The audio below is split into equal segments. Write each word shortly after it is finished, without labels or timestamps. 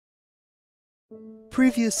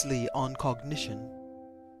Previously on Cognition.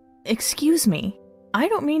 Excuse me. I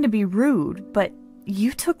don't mean to be rude, but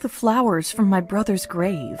you took the flowers from my brother's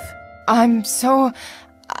grave. I'm so...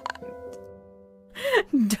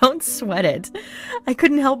 Don't sweat it. I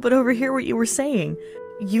couldn't help but overhear what you were saying.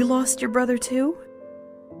 You lost your brother too?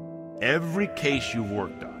 Every case you've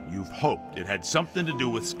worked on, you've hoped it had something to do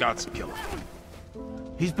with Scott's killing.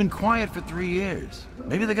 He's been quiet for 3 years.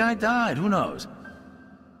 Maybe the guy died, who knows?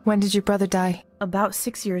 When did your brother die? About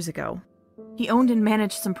 6 years ago. He owned and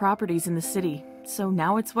managed some properties in the city, so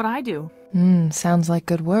now it's what I do. Sounds like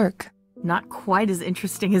good work. Not quite as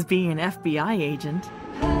interesting as being an FBI agent.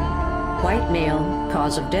 White male,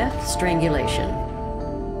 cause of death, strangulation.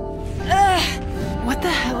 What the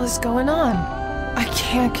hell is going on? I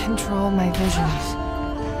can't control my visions.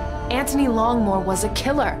 Anthony Longmore was a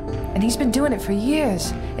killer, and he's been doing it for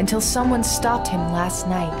years, until someone stopped him last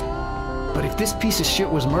night. But if this piece of shit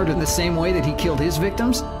was murdered the same way that he killed his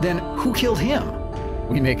victims, then who killed him?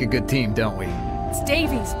 We make a good team, don't we? It's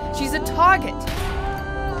Davies. She's a target.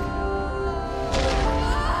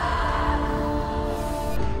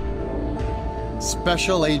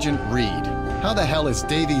 Special Agent Reed. How the hell is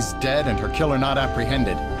Davies dead and her killer not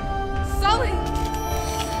apprehended? Sully!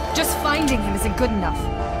 Just finding him isn't good enough.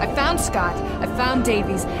 I found Scott, I found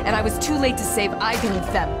Davies, and I was too late to save either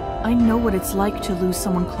of them. I know what it's like to lose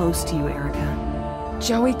someone close to you, Erica.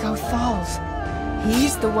 Joey Gothal's.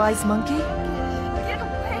 He's the wise monkey? Get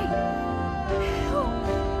away!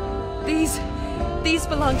 These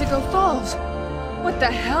belong to Gothal's. What the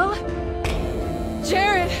hell?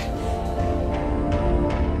 Jared!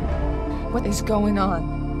 What is going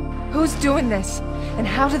on? Who's doing this? And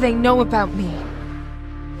how do they know about me?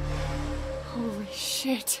 Holy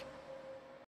shit.